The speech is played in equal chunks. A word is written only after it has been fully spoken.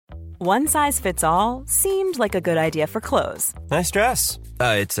One size fits all seemed like a good idea for clothes. Nice dress.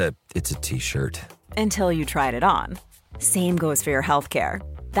 It's a t-shirt. Until you tried it on. Same goes for your healthcare.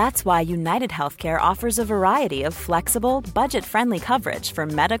 That's why United Healthcare offers a variety of flexible, budget-friendly coverage for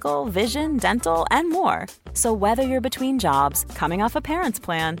medical, vision, dental, and more. So whether you're between jobs, coming off a parent's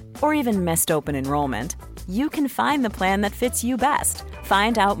plan, or even missed open enrollment, you can find the plan that fits you best.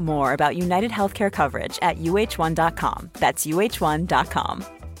 Find out more about United Healthcare coverage at uh1.com. That's uh1.com.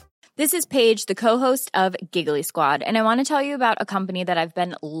 This is Paige, the co-host of Giggly Squad, and I want to tell you about a company that I've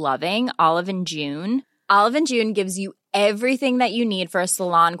been loving, Olive & June. Olive & June gives you everything that you need for a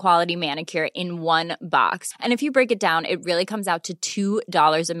salon-quality manicure in one box. And if you break it down, it really comes out to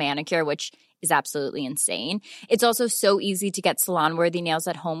 $2 a manicure, which is absolutely insane. It's also so easy to get salon-worthy nails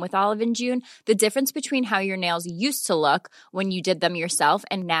at home with Olive & June. The difference between how your nails used to look when you did them yourself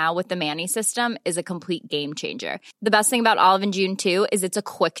and now with the Mani system is a complete game changer. The best thing about Olive & June, too, is it's a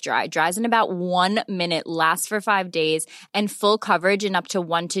quick dry. Dries in about 1 minute, lasts for 5 days, and full coverage in up to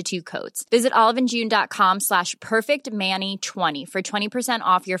 1 to 2 coats. Visit oliveandjune.com/perfectmani20 for 20%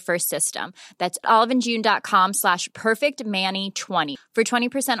 off your first system. That's oliveandjune.com/perfectmani20 for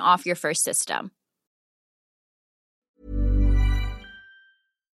 20% off your first system.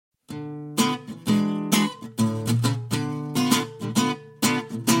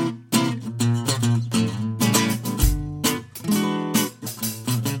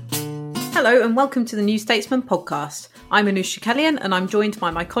 Hello and welcome to the New Statesman podcast. I'm Anusha Kellyan and I'm joined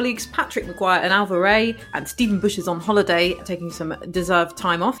by my colleagues Patrick Maguire and Alva Ray, and Stephen Bush is on holiday, taking some deserved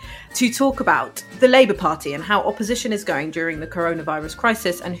time off, to talk about the Labour Party and how opposition is going during the coronavirus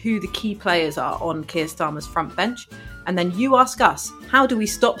crisis and who the key players are on Keir Starmer's front bench. And then you ask us, how do we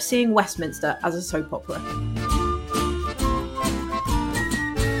stop seeing Westminster as a soap opera?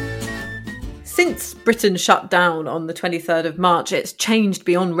 Since Britain shut down on the 23rd of March, it's changed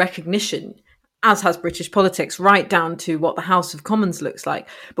beyond recognition, as has British politics, right down to what the House of Commons looks like.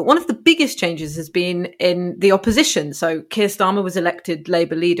 But one of the biggest changes has been in the opposition. So Keir Starmer was elected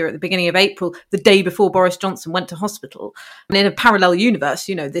Labour leader at the beginning of April, the day before Boris Johnson went to hospital. And in a parallel universe,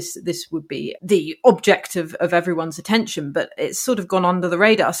 you know, this would be the object of everyone's attention, but it's sort of gone under the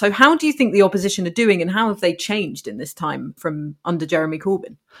radar. So how do you think the opposition are doing, and how have they changed in this time from under Jeremy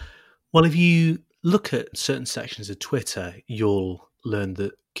Corbyn? Well, if you look at certain sections of Twitter, you'll learn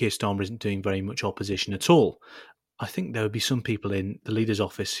that Keir Starmer isn't doing very much opposition at all. I think there would be some people in the leader's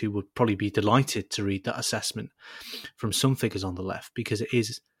office who would probably be delighted to read that assessment from some figures on the left, because it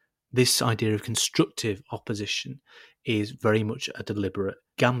is this idea of constructive opposition is very much a deliberate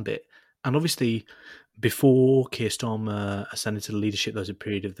gambit. And obviously, before Keir Starmer ascended to the leadership, there was a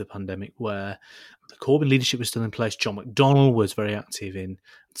period of the pandemic where the Corbyn leadership was still in place. John McDonnell was very active in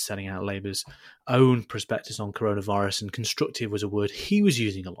setting out Labour's own prospectus on coronavirus, and constructive was a word he was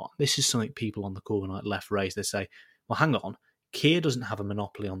using a lot. This is something people on the Corbynite left raise. They say, well, hang on, Keir doesn't have a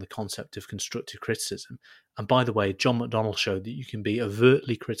monopoly on the concept of constructive criticism. And by the way, John McDonnell showed that you can be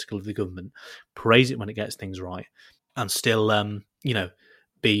overtly critical of the government, praise it when it gets things right, and still,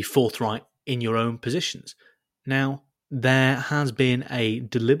 be forthright in your own positions. Now, there has been a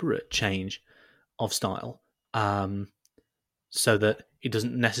deliberate change of style, so that it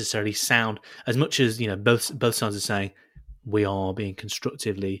doesn't necessarily sound, as much as both sides are saying we are being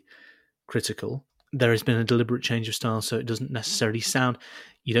constructively critical, there has been a deliberate change of style, so it doesn't necessarily sound,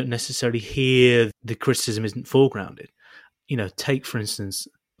 you don't necessarily hear the criticism isn't foregrounded. Take for instance,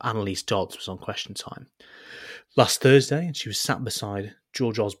 Annalise Dodds was on Question Time last Thursday, and she was sat beside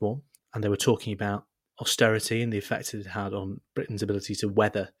George Osborne, and they were talking about austerity and the effect it had on Britain's ability to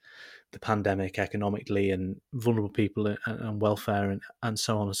weather the pandemic economically and vulnerable people and welfare and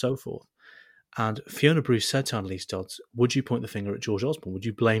so on and so forth. And Fiona Bruce said to Annalise Dodds, would you point the finger at George Osborne? Would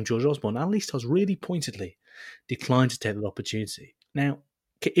you blame George Osborne? Annalise Dodds really pointedly declined to take that opportunity. Now,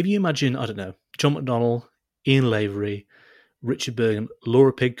 if you imagine, I don't know, John McDonnell, Ian Lavery, Richard Burgon,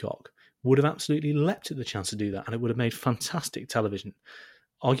 Laura Pidcock would have absolutely leapt at the chance to do that, and it would have made fantastic television,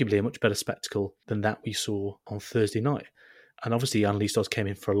 arguably a much better spectacle than that we saw on Thursday night. And obviously Annalise Dodds came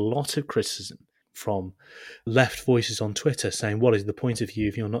in for a lot of criticism from left voices on Twitter saying, what is the point of you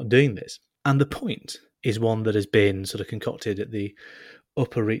if you're not doing this? And the point is one that has been sort of concocted at the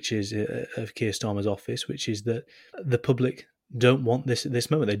upper reaches of Keir Starmer's office, which is that the public don't want this at this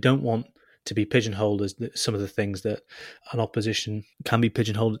moment. They don't want to be pigeonholed as some of the things that an opposition can be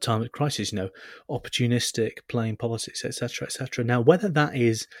pigeonholed at time of crisis, opportunistic, playing politics, etc., etc. Now, whether that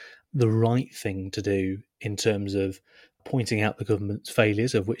is the right thing to do in terms of pointing out the government's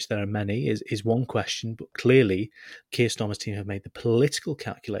failures, of which there are many, is one question. But clearly, Keir Starmer's team have made the political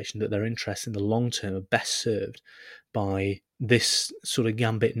calculation that their interests in the long term are best served by this sort of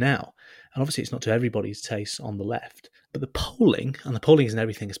gambit now. And obviously, it's not to everybody's taste on the left. But the polling, and the polling isn't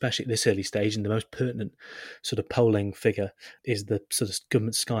everything, especially at this early stage, and the most pertinent sort of polling figure is the sort of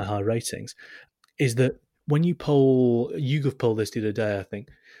government sky-high ratings, is that when you poll, YouGov polled this the other day, I think,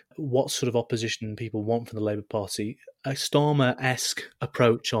 what sort of opposition people want from the Labour Party, a Starmer-esque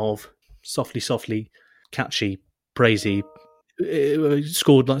approach of softly, catchy, praisey,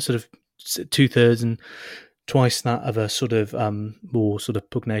 scored like sort of 2/3 and twice that of a sort of more sort of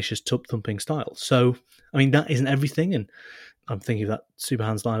pugnacious tub-thumping style. So, I mean, that isn't everything, and I'm thinking of that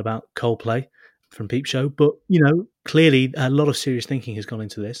Superhands line about Coldplay from Peep Show, but, you know, clearly a lot of serious thinking has gone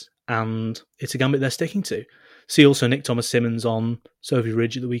into this, and it's a gambit they're sticking to. See also Nick Thomas-Symonds on Sophie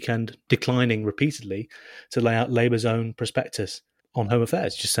Ridge at the weekend declining repeatedly to lay out Labour's own prospectus on Home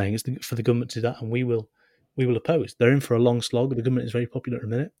Affairs, just saying it's for the government to do that, and we will oppose. They're in for a long slog. The government is very popular at the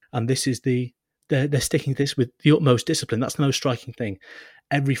minute, and this is they're sticking to this with the utmost discipline. That's the most striking thing.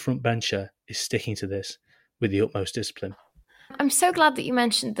 Every front bencher is sticking to this with the utmost discipline. I'm so glad that you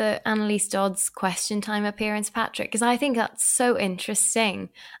mentioned the Annalise Dodds question time appearance, Patrick, because I think that's so interesting.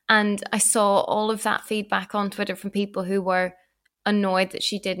 And I saw all of that feedback on Twitter from people who were annoyed that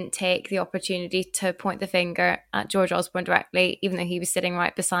she didn't take the opportunity to point the finger at George Osborne directly, even though he was sitting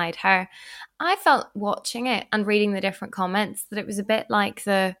right beside her. I felt watching it and reading the different comments that it was a bit like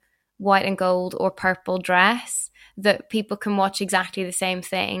the white and gold or purple dress, that people can watch exactly the same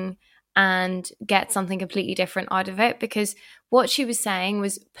thing and get something completely different out of it, because what she was saying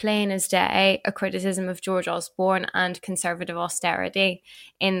was plain as day a criticism of George Osborne and Conservative austerity,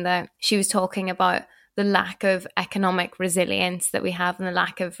 in that she was talking about the lack of economic resilience that we have and the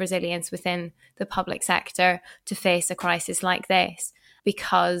lack of resilience within the public sector to face a crisis like this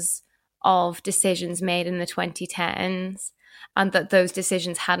because of decisions made in the 2010s, and that those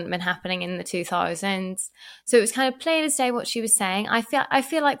decisions hadn't been happening in the 2000s. So it was kind of plain as day what she was saying. I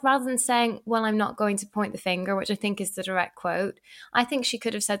feel like rather than saying, well, I'm not going to point the finger, which I think is the direct quote, I think she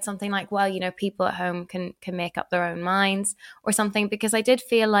could have said something like, well, you know, people at home can make up their own minds or something, because I did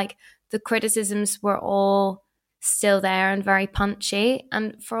feel like the criticisms were all still there and very punchy.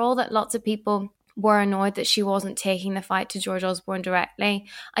 And for all that lots of people were annoyed that she wasn't taking the fight to George Osborne directly,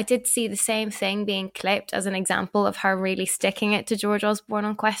 I did see the same thing being clipped as an example of her really sticking it to George Osborne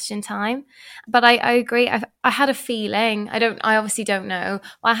on question time. But I agree. I had a feeling, I obviously don't know,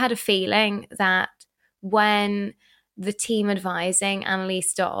 but I had a feeling that when the team advising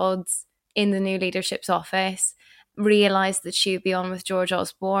Annalise Dodds in the new leadership's office realised that she would be on with George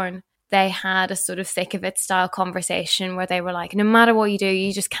Osborne, they had a sort of thick of it style conversation where they were like, no matter what you do,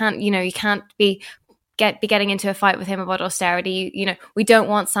 you just can't, you can't be getting into a fight with him about austerity. We don't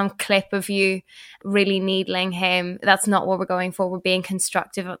want some clip of you really needling him. That's not what we're going for. We're being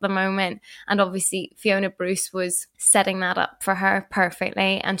constructive at the moment. And obviously Fiona Bruce was setting that up for her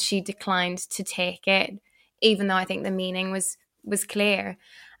perfectly, and she declined to take it, even though I think the meaning was clear.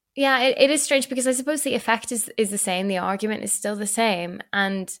 Yeah, it is strange, because I suppose the effect is the same. The argument is still the same.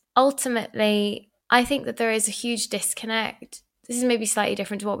 And ultimately, I think that there is a huge disconnect. This is maybe slightly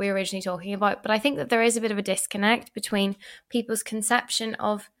different to what we were originally talking about, but I think that there is a bit of a disconnect between people's conception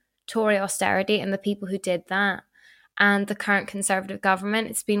of Tory austerity and the people who did that and the current Conservative government.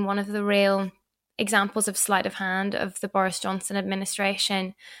 It's been one of the real examples of sleight of hand of the Boris Johnson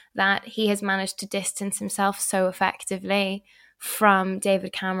administration, that he has managed to distance himself so effectively from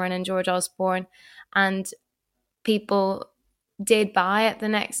David Cameron and George Osborne, and people did buy at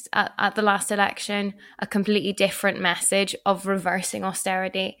the last election a completely different message of reversing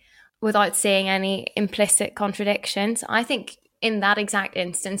austerity without seeing any implicit contradictions. I think in that exact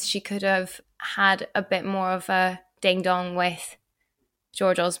instance, she could have had a bit more of a ding-dong with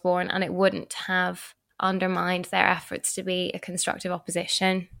George Osborne, and it wouldn't have undermined their efforts to be a constructive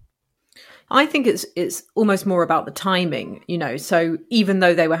opposition. I think it's almost more about the timing, so even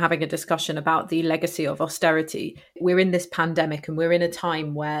though they were having a discussion about the legacy of austerity, we're in this pandemic and we're in a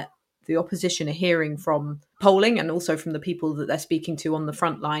time where the opposition are hearing from polling and also from the people that they're speaking to on the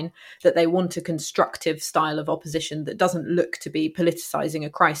front line that they want a constructive style of opposition that doesn't look to be politicising a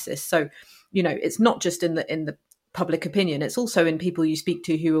crisis. So, it's not just in the public opinion, it's also in people you speak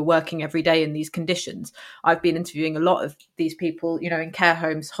to who are working every day in these conditions. I've been interviewing a lot of these people, in care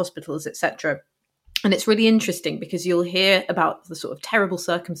homes, hospitals, etc. And it's really interesting because you'll hear about the sort of terrible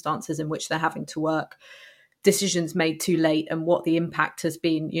circumstances in which they're having to work, decisions made too late, and what the impact has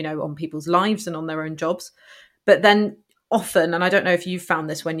been, on people's lives and on their own jobs. But then often, and I don't know if you've found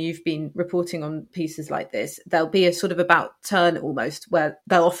this when you've been reporting on pieces like this, there'll be a sort of about turn almost where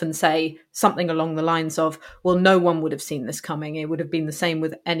they'll often say something along the lines of, well, no one would have seen this coming. It would have been the same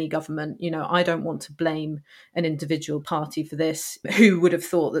with any government. You know, I don't want to blame an individual party for this. Who would have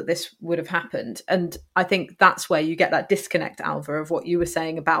thought that this would have happened? And I think that's where you get that disconnect, Ailbhe, of what you were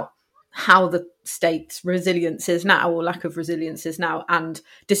saying about how the state's resilience is now, or lack of resilience is now, and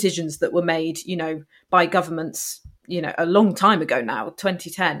decisions that were made, you know, by governments, you know, a long time ago now,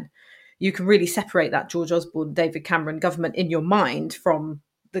 2010. You can really separate that George Osborne, David Cameron government in your mind from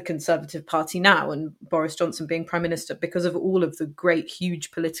the Conservative Party now and Boris Johnson being Prime Minister, because of all of the great,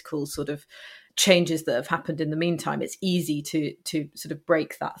 huge political sort of changes that have happened in the meantime. It's easy to sort of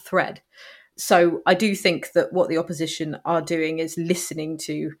break that thread. So I do think that what the opposition are doing is listening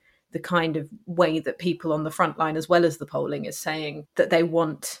to the kind of way that people on the front line, as well as the polling, is saying that they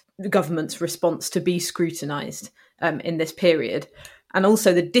want the government's response to be scrutinised in this period. And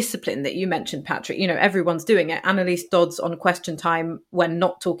also the discipline that you mentioned, Patrick, you know, everyone's doing it. Annalise Dodds on Question Time, when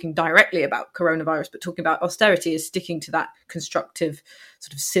not talking directly about coronavirus, but talking about austerity, is sticking to that constructive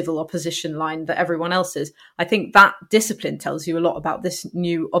sort of civil opposition line that everyone else is. I think that discipline tells you a lot about this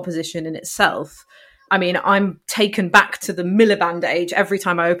new opposition in itself. I mean, I'm taken back to the Miliband age every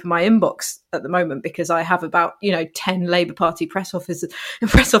time I open my inbox at the moment, because I have about, 10 Labour Party press office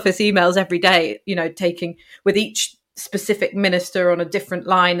emails every day, taking with each specific minister on a different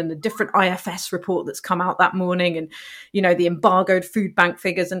line, and the different IFS report that's come out that morning, and, the embargoed food bank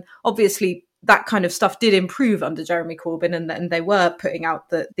figures. And obviously that kind of stuff did improve under Jeremy Corbyn, and they were putting out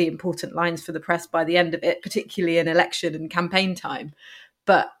the important lines for the press by the end of it, particularly in election and campaign time.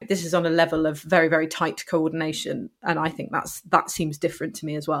 But this is on a level of very, very tight coordination. And I think that seems different to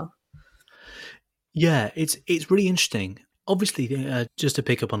me as well. Yeah, it's really interesting. Obviously, just to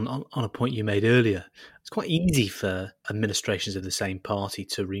pick up on a point you made earlier, it's quite easy for administrations of the same party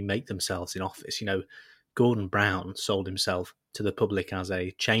to remake themselves in office. Gordon Brown sold himself to the public as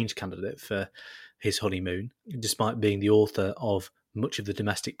a change candidate for his honeymoon, despite being the author of much of the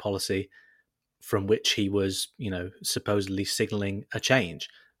domestic policy from which he was, supposedly signalling a change.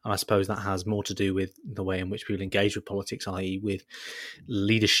 And I suppose that has more to do with the way in which people engage with politics, i.e. with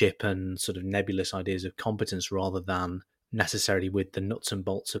leadership and sort of nebulous ideas of competence, rather than necessarily with the nuts and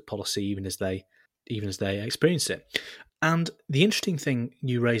bolts of policy, even as they experience it. And the interesting thing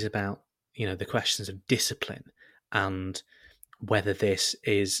you raise about, the questions of discipline and whether this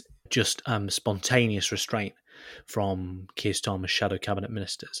is just spontaneous restraint from Keir Starmer's shadow cabinet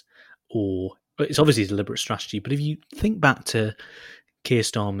ministers, or it's obviously a deliberate strategy. But if you think back to Keir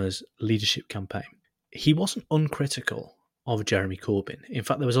Starmer's leadership campaign, he wasn't uncritical of Jeremy Corbyn. In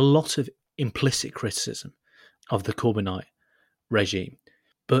fact, there was a lot of implicit criticism of the Corbynite regime.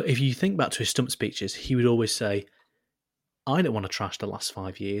 But if you think back to his stump speeches, he would always say, I don't want to trash the last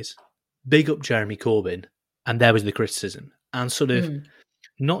 5 years. Big up Jeremy Corbyn. And there was the criticism. And sort of,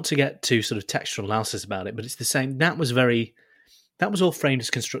 not to get too sort of textual analysis about it, but it's the same. That was all framed as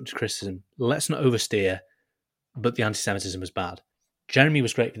constructive criticism. Let's not oversteer, but the anti-Semitism was bad. Jeremy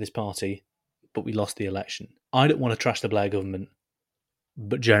was great for this party, but we lost the election. I don't want to trash the Blair government,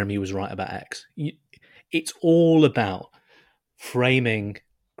 but Jeremy was right about X. It's all about framing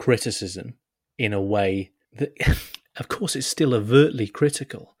criticism in a way that, of course, it's still overtly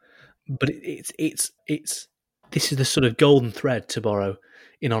critical, but it's this is the sort of golden thread, to borrow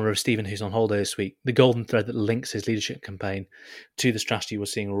in honour of Stephen, who's on holiday this week, the golden thread that links his leadership campaign to the strategy we're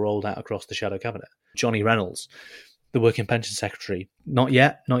seeing rolled out across the shadow cabinet. Johnny Reynolds, the Working Pension Secretary, not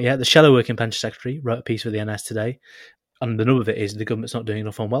yet, the shadow Working Pension Secretary, wrote a piece for the NS today, and the nub of it is the government's not doing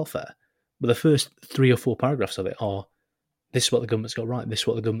enough on welfare. But the first 3 or 4 paragraphs of it are, this is what the government's got right, this is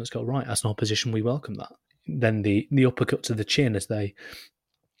what the government's got right. As an opposition, we welcome that. Then the uppercut to the chin as they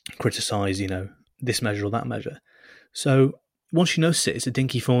criticise, this measure or that measure. So once you notice it, it's a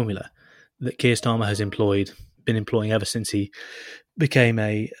dinky formula that Keir Starmer has been employing ever since he became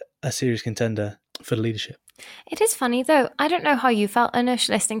a serious contender for the leadership. It is funny, though. I don't know how you felt, Anush,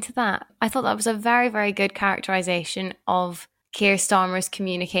 listening to that. I thought that was a very, very good characterisation of Keir Starmer's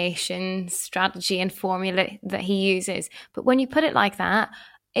communication strategy and formula that he uses. But when you put it like that,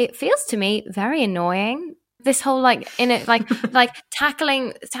 it feels to me very annoying. This whole like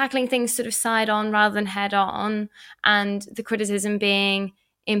tackling things sort of side on rather than head on, and the criticism being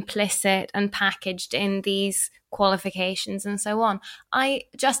implicit and packaged in these qualifications and so on. I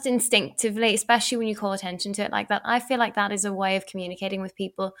just instinctively, especially when you call attention to it like that, I feel like that is a way of communicating with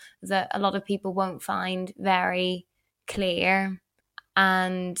people that a lot of people won't find very clear,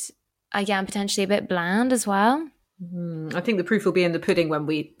 and again, potentially a bit bland as well. I think the proof will be in the pudding when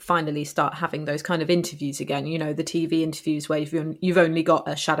we finally start having those kind of interviews again. You know, the TV interviews where you've only got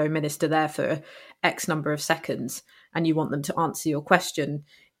a shadow minister there for X number of seconds and you want them to answer your question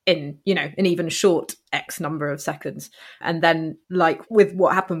in, you know, an even short X number of seconds. And then, like with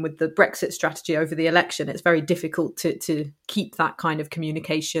what happened with the Brexit strategy over the election, it's very difficult to keep that kind of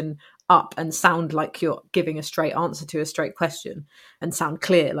communication up and sound like you're giving a straight answer to a straight question and sound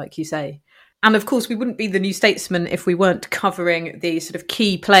clear, like you say. And of course, we wouldn't be the New Statesman if we weren't covering the sort of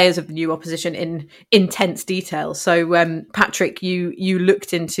key players of the new opposition in intense detail. So, Patrick, you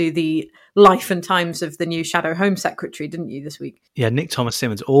looked into the life and times of the new Shadow Home Secretary, didn't you, this week? Yeah, Nick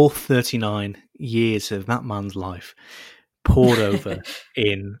Thomas-Symonds, all 39 years of that man's life poured over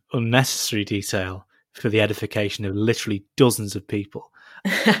in unnecessary detail for the edification of literally dozens of people.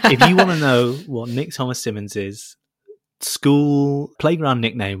 If you want to know what Nick Thomas-Symonds' school playground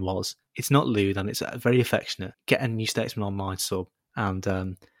nickname was, it's not lewd and it's very affectionate. Get a New Statesman Online sub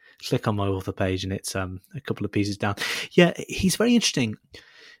and click on my author page and it's a couple of pieces down. Yeah, he's very interesting.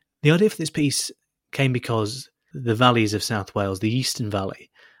 The idea for this piece came because the valleys of South Wales, the Eastern Valley,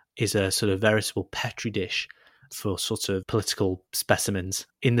 is a sort of veritable petri dish for sort of political specimens.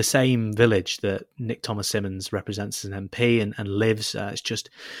 In the same village that Nick Thomas-Symonds represents as an MP and lives,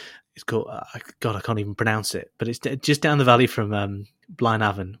 it's called, God, I can't even pronounce it, but it's just down the valley from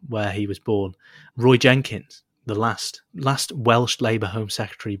Blaenavon, where he was born. Roy Jenkins, the last Welsh Labour Home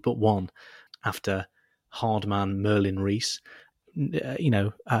Secretary but one, after hard man Merlin Rees,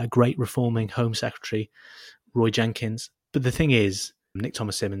 a great reforming Home Secretary, Roy Jenkins. But the thing is, Nick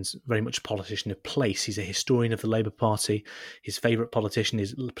Thomas-Symonds, very much a politician of place. He's a historian of the Labour Party. His favourite politician,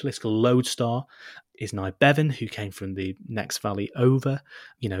 his political lodestar, is Nye Bevan, who came from the next valley over.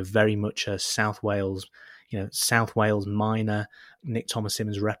 Very much a South Wales minor. Nick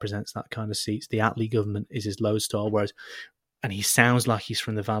Thomas-Symonds represents that kind of seats. The Attlee government is his lodestar, and he sounds like he's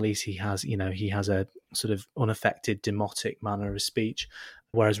from the valleys. He has a sort of unaffected, demotic manner of speech,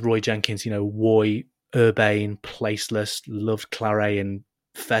 whereas Roy Jenkins, Woy, urbane, placeless, loved claret and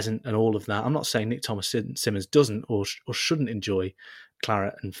pheasant and all of that. I'm not saying Nick Thomas-Symonds doesn't or shouldn't enjoy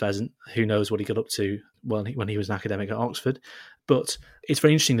claret and pheasant. Who knows what he got up to when he was an academic at Oxford. But it's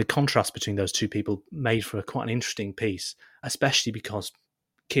very interesting, the contrast between those two people made for quite an interesting piece, especially because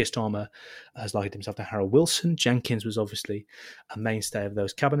Keir Starmer has likened himself to Harold Wilson. Jenkins was obviously a mainstay of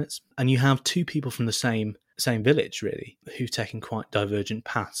those cabinets. And you have two people from the same village, really, who've taken quite divergent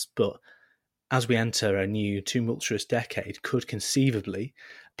paths, but as we enter a new tumultuous decade, could conceivably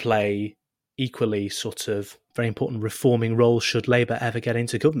play equally sort of very important reforming roles should Labour ever get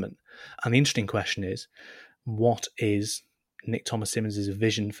into government. And the interesting question is, what is Nick Thomas-Symonds'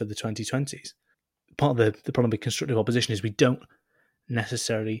 vision for the 2020s? Part of the problem with constructive opposition is we don't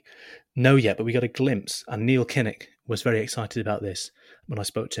necessarily know yet, but we got a glimpse. And Neil Kinnock was very excited about this when I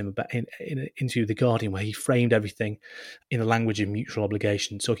spoke to him about in an interview with The Guardian, where he framed everything in the language of mutual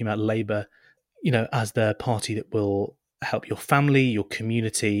obligation, talking about Labour as the party that will help your family, your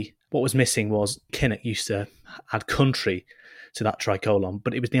community. What was missing was Kinnock used to add country to that tricolon,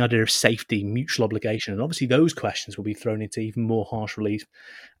 but it was the idea of safety, mutual obligation. And obviously those questions will be thrown into even more harsh relief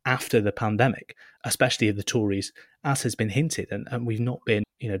after the pandemic, especially of the Tories, as has been hinted. And we've not been,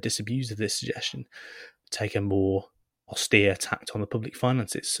 disabused of this suggestion, take a more austere tact on the public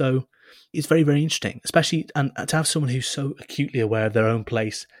finances. So it's very, very interesting, especially and to have someone who's so acutely aware of their own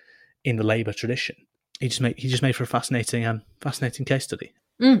place in the Labour tradition. He just made for a fascinating case study.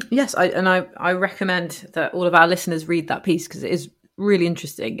 Yes, I recommend that all of our listeners read that piece because it is really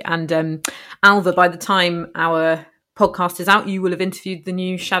interesting. And Alva, by the time our podcast is out, you will have interviewed the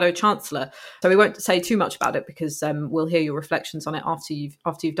new Shadow Chancellor. So we won't say too much about it because we'll hear your reflections on it after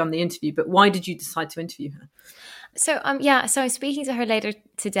you've done the interview. But why did you decide to interview her? So I'm speaking to her later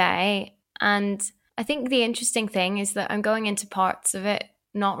today, and I think the interesting thing is that I'm going into parts of it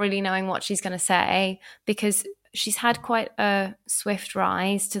not really knowing what she's going to say, because she's had quite a swift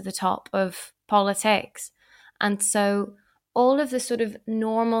rise to the top of politics. And so all of the sort of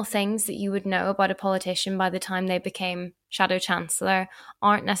normal things that you would know about a politician by the time they became Shadow Chancellor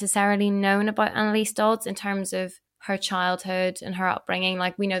aren't necessarily known about Annalise Dodds in terms of her childhood and her upbringing.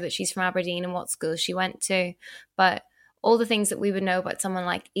 Like, we know that she's from Aberdeen and what school she went to, but all the things that we would know about someone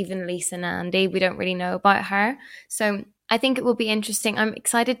like even Lisa Nandy, we don't really know about her. So I think it will be interesting. I'm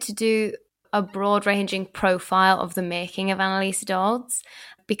excited to do a broad-ranging profile of the making of Annalise Dodds,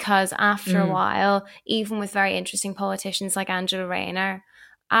 because after a while, even with very interesting politicians like Angela Rayner,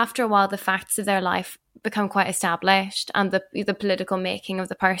 after a while the facts of their life become quite established and the political making of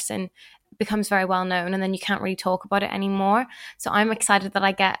the person becomes very well known, and then you can't really talk about it anymore. So I'm excited that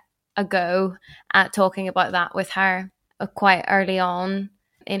I get a go at talking about that with her quite early on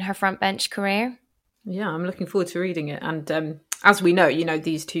in her front bench career. Yeah, I'm looking forward to reading it. And as we know,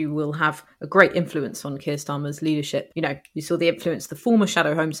 these two will have a great influence on Keir Starmer's leadership. You saw the influence the former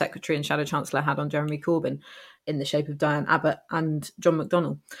Shadow Home Secretary and Shadow Chancellor had on Jeremy Corbyn in the shape of Diane Abbott and John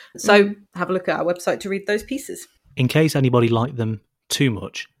McDonnell. So have a look at our website to read those pieces. In case anybody liked them too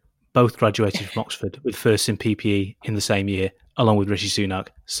much, both graduated from Oxford with firsts in PPE in the same year, along with Rishi Sunak.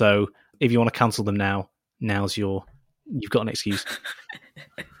 So if you want to cancel them now, you've got an excuse.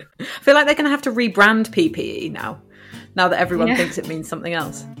 I feel like they're going to have to rebrand PPE now that everyone thinks it means something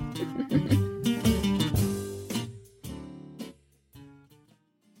else.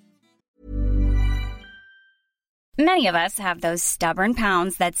 Many of us have those stubborn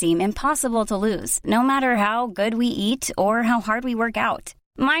pounds that seem impossible to lose, no matter how good we eat or how hard we work out.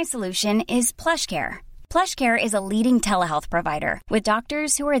 My solution is PlushCare. PlushCare is a leading telehealth provider with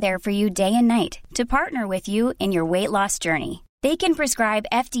doctors who are there for you day and night to partner with you in your weight loss journey. They can prescribe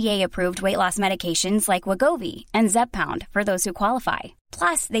FDA-approved weight loss medications like Wegovy and Zepbound for those who qualify.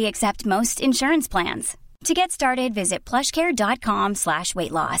 Plus, they accept most insurance plans. To get started, visit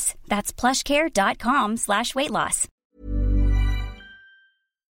plushcare.com/weightloss. That's plushcare.com/weightloss.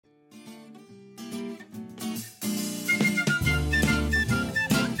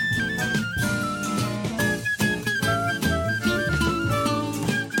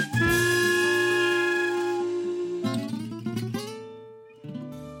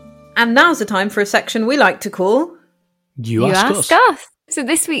 And now's the time for a section we like to call You Ask Us. So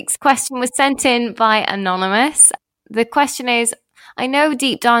this week's question was sent in by Anonymous. The question is, I know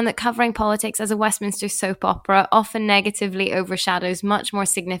deep down that covering politics as a Westminster soap opera often negatively overshadows much more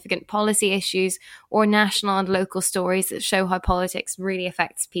significant policy issues or national and local stories that show how politics really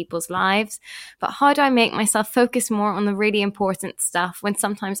affects people's lives. But how do I make myself focus more on the really important stuff when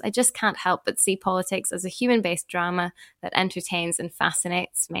sometimes I just can't help but see politics as a human-based drama that entertains and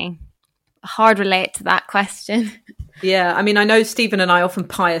fascinates me? Hard relate to that question. Yeah, I mean, I know Stephen and I often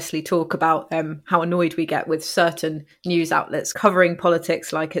piously talk about how annoyed we get with certain news outlets covering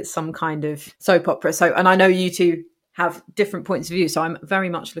politics like it's some kind of soap opera. So, and I know you two have different points of view, so I'm very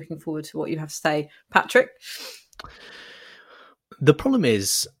much looking forward to what you have to say. Patrick? The problem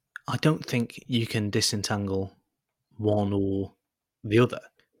is, I don't think you can disentangle one or the other,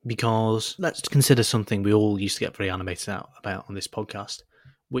 because let's consider something we all used to get very animated about on this podcast,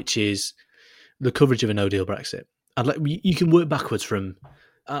 which is the coverage of a no-deal Brexit. You can work backwards from,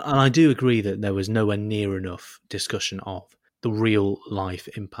 and I do agree that there was nowhere near enough discussion of the real-life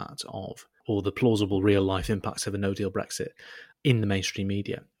impact of, or the plausible real-life impacts of a no-deal Brexit in the mainstream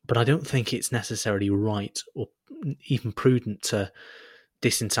media. But I don't think it's necessarily right or even prudent to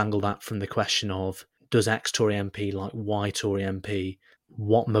disentangle that from the question of, does X Tory MP like Y Tory MP?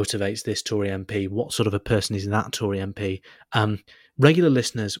 What motivates this Tory MP? What sort of a person is that Tory MP? Regular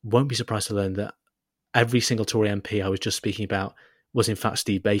listeners won't be surprised to learn that every single Tory MP I was just speaking about was in fact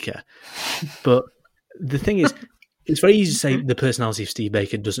Steve Baker. But the thing is, it's very easy to say the personality of Steve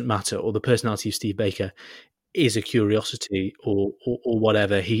Baker doesn't matter, or the personality of Steve Baker is a curiosity, or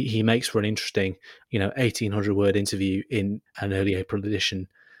whatever. He makes for an interesting, 1,800-word interview in an early April edition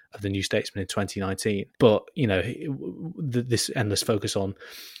of the New Statesman in 2019. But, this endless focus on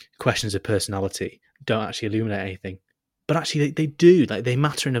questions of personality don't actually illuminate anything. But actually they do. Like, they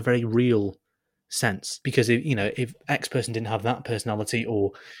matter in a very real sense, because if X person didn't have that personality,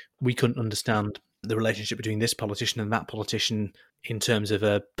 or we couldn't understand the relationship between this politician and that politician in terms of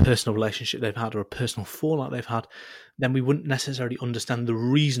a personal relationship they've had or a personal fallout they've had, then we wouldn't necessarily understand the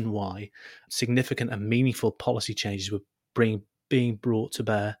reason why significant and meaningful policy changes were being brought to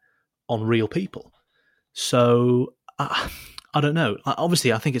bear on real people. So I don't know.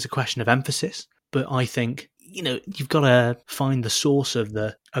 Obviously, I think it's a question of emphasis, but I think you've got to find the source of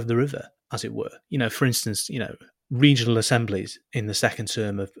the river, as it were. For instance, regional assemblies in the second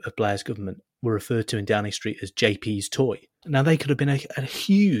term of Blair's government were referred to in Downing Street as JP's toy. Now, they could have been a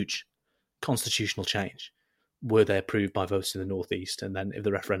huge constitutional change were they approved by voters in the Northeast, and then if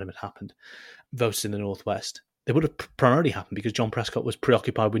the referendum had happened, voters in the Northwest. They would have primarily happened because John Prescott was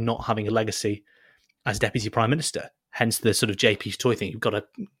preoccupied with not having a legacy as Deputy Prime Minister, hence the sort of JP's toy thing. You've got to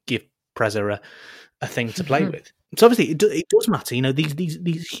give Preza a thing to play with. So obviously it does matter.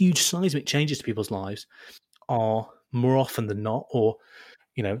 These huge seismic changes to people's lives are more often than not, or,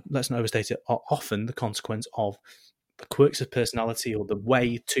 let's not overstate it, are often the consequence of the quirks of personality, or the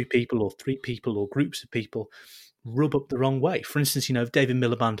way two people or three people or groups of people rub up the wrong way. For instance, if David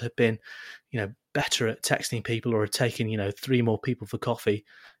Miliband had been, better at texting people, or had taken, 3 more people for coffee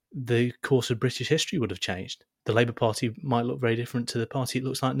the course of British history would have changed. The Labour Party might look very different to the party it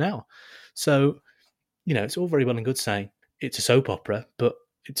looks like now. So, it's all very well and good saying it's a soap opera, but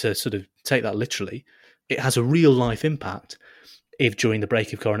to sort of take that literally, it has a real life impact if during the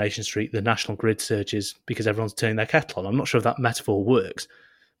break of Coronation Street, the national grid surges because everyone's turning their kettle on. I'm not sure if that metaphor works,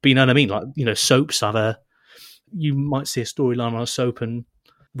 but you know what I mean? Like, soaps you might see a storyline on a soap and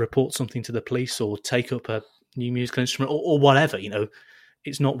report something to the police or take up a new musical instrument or whatever,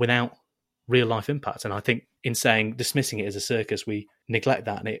 it's not without real life impact. And I think in dismissing it as a circus, we neglect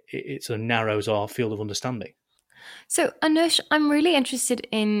that, and it sort of narrows our field of understanding. So, Anush, I'm really interested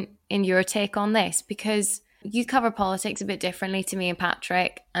in your take on this, because you cover politics a bit differently to me and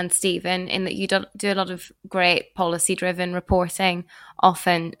Patrick and Stephen, in that you do a lot of great policy-driven reporting,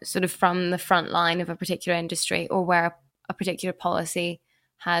 often sort of from the front line of a particular industry or where a particular policy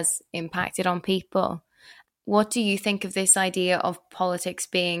has impacted on people. What do you think of this idea of politics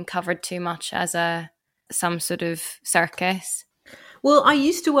being covered too much as some sort of circus? Well, I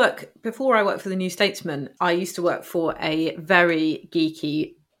used to work, before I worked for the New Statesman, I used to work for a very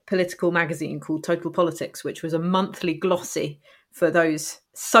geeky political magazine called Total Politics, which was a monthly glossy for those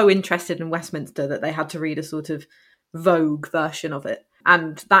so interested in Westminster that they had to read a sort of Vogue version of it.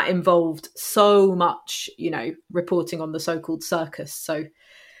 And that involved so much, reporting on the so-called circus. So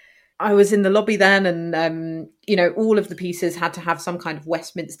I was in the lobby then, and, all of the pieces had to have some kind of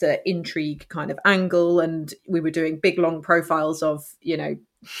Westminster intrigue kind of angle. And we were doing big, long profiles of,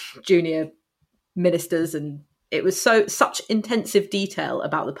 junior ministers, and it was such intensive detail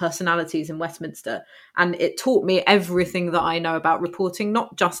about the personalities in Westminster. And it taught me everything that I know about reporting,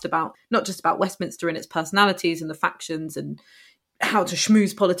 not just about Westminster and its personalities and the factions and how to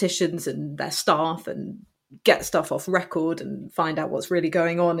schmooze politicians and their staff and get stuff off record and find out what's really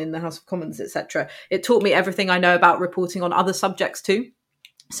going on in the House of Commons, etc. It taught me everything I know about reporting on other subjects too.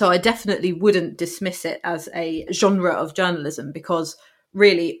 So I definitely wouldn't dismiss it as a genre of journalism, because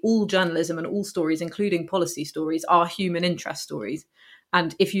really all journalism and all stories, including policy stories, are human interest stories.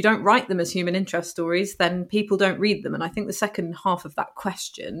 And if you don't write them as human interest stories, then people don't read them. And I think the second half of that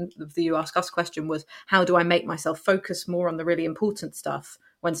question, of the You Ask Us question, was how do I make myself focus more on the really important stuff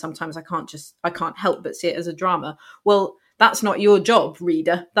when sometimes I can't help but see it as a drama? Well, that's not your job,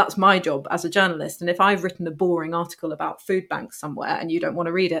 reader. That's my job as a journalist. And if I've written a boring article about food banks somewhere and you don't want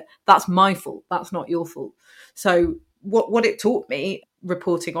to read it, that's my fault. That's not your fault. So what it taught me,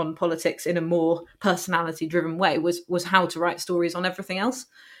 reporting on politics in a more personality-driven way, was how to write stories on everything else.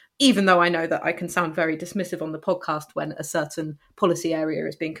 Even though I know that I can sound very dismissive on the podcast when a certain policy area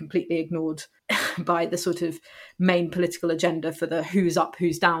is being completely ignored by the sort of main political agenda for the who's up,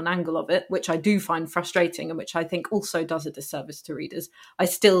 who's down angle of it, which I do find frustrating and which I think also does a disservice to readers. I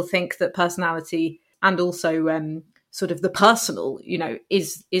still think that personality and also sort of the personal,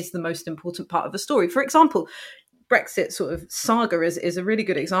 is the most important part of the story. For example, Brexit sort of saga is a really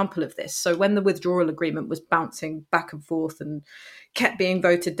good example of this. So when the withdrawal agreement was bouncing back and forth and kept being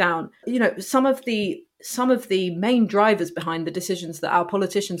voted down, some of the main drivers behind the decisions that our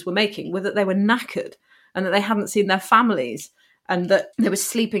politicians were making were that they were knackered and that they hadn't seen their families and that they were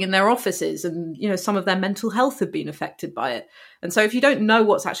sleeping in their offices, and some of their mental health had been affected by it. And so if you don't know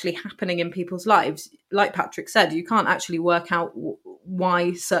what's actually happening in people's lives, like Patrick said, you can't actually work out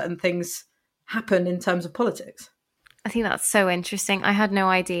why certain things happen in terms of politics. I think that's so interesting. I had no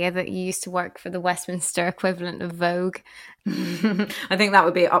idea that you used to work for the Westminster equivalent of Vogue. I think that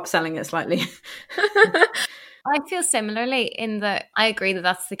would be upselling it slightly. I feel similarly in that I agree that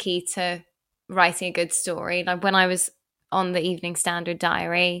that's the key to writing a good story. Like when I was on the Evening Standard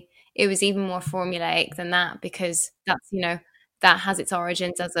Diary, it was even more formulaic than that, because that's, that has its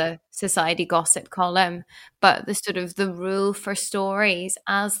origins as a society gossip column. But the sort of the rule for stories,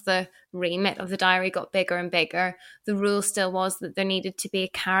 as the remit of the diary got bigger and bigger, the rule still was that there needed to be a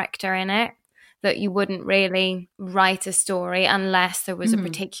character in it, that you wouldn't really write a story unless there was a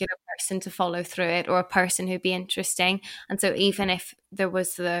particular person to follow through it, or a person who'd be interesting. And so even if there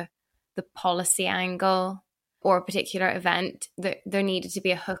was the policy angle or a particular event, there needed to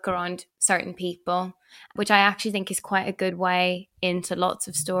be a hook around certain people, which I actually think is quite a good way into lots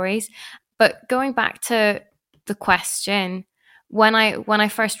of stories. But going back to the question, when I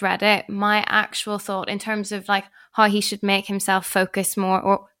first read it, my actual thought in terms of like how he should make himself focus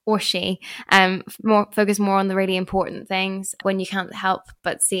more, or she focus more on the really important things when you can't help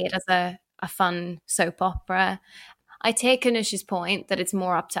but see it as a fun soap opera. I take Anush's point that it's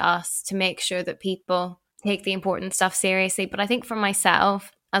more up to us to make sure that people take the important stuff seriously. But I think for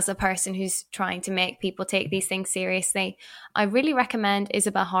myself, as a person who's trying to make people take these things seriously, I really recommend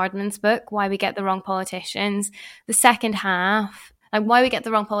Isabel Hardman's book, Why We Get the Wrong Politicians. The second half Like, Why We Get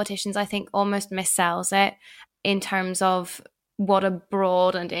the Wrong Politicians, I think, almost missells it in terms of what a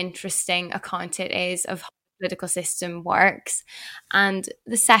broad and interesting account it is of how the political system works. And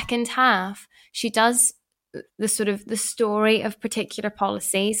the second half, she does the sort of the story of particular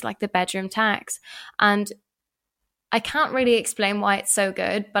policies like the bedroom tax. And I can't really explain why it's so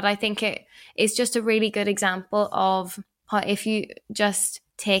good, but I think it is just a really good example of how if you just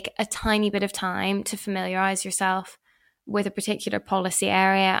take a tiny bit of time to familiarize yourself with a particular policy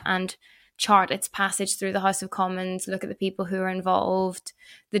area and chart its passage through the House of Commons, look at the people who are involved,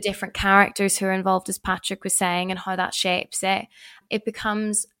 the different characters who are involved, as Patrick was saying, and how that shapes it, it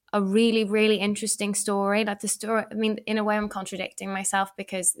becomes a really, really interesting story. Like the story, I mean, in a way I'm contradicting myself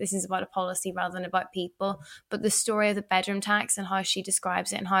because this is about a policy rather than about people, but the story of the bedroom tax and how she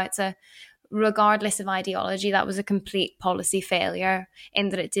describes it and how it's a, regardless of ideology, that was a complete policy failure in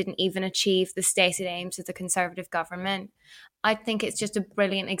that it didn't even achieve the stated aims of the Conservative government. I think it's just a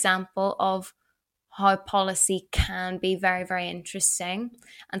brilliant example of how policy can be very, very interesting.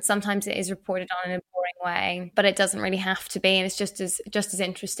 And sometimes it is reported on in a boring way, but it doesn't really have to be. And it's just as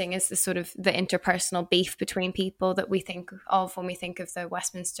interesting as the sort of the interpersonal beef between people that we think of when we think of the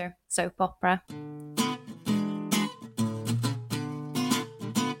Westminster soap opera.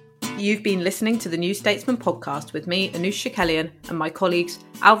 You've been listening to the New Statesman podcast with me, Anoosh Chakelian, and my colleagues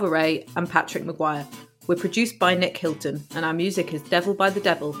Alva Ray and Patrick Maguire. We're produced by Nick Hilton, and our music is Devil by the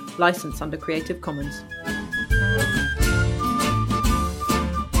Devil, licensed under Creative Commons.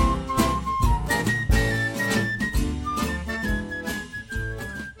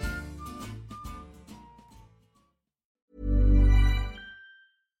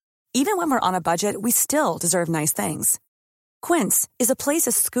 Even when we're on a budget, we still deserve nice things. Quince is a place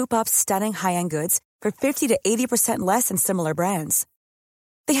to scoop up stunning high-end goods for 50 to 80% less than similar brands.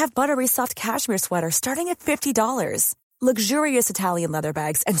 They have buttery soft cashmere sweaters starting at $50, luxurious Italian leather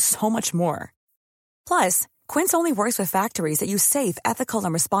bags, and so much more. Plus, Quince only works with factories that use safe, ethical,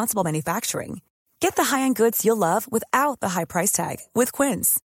 and responsible manufacturing. Get the high-end goods you'll love without the high price tag with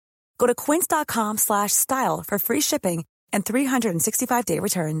Quince. Go to quince.com/style for free shipping and 365-day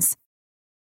returns.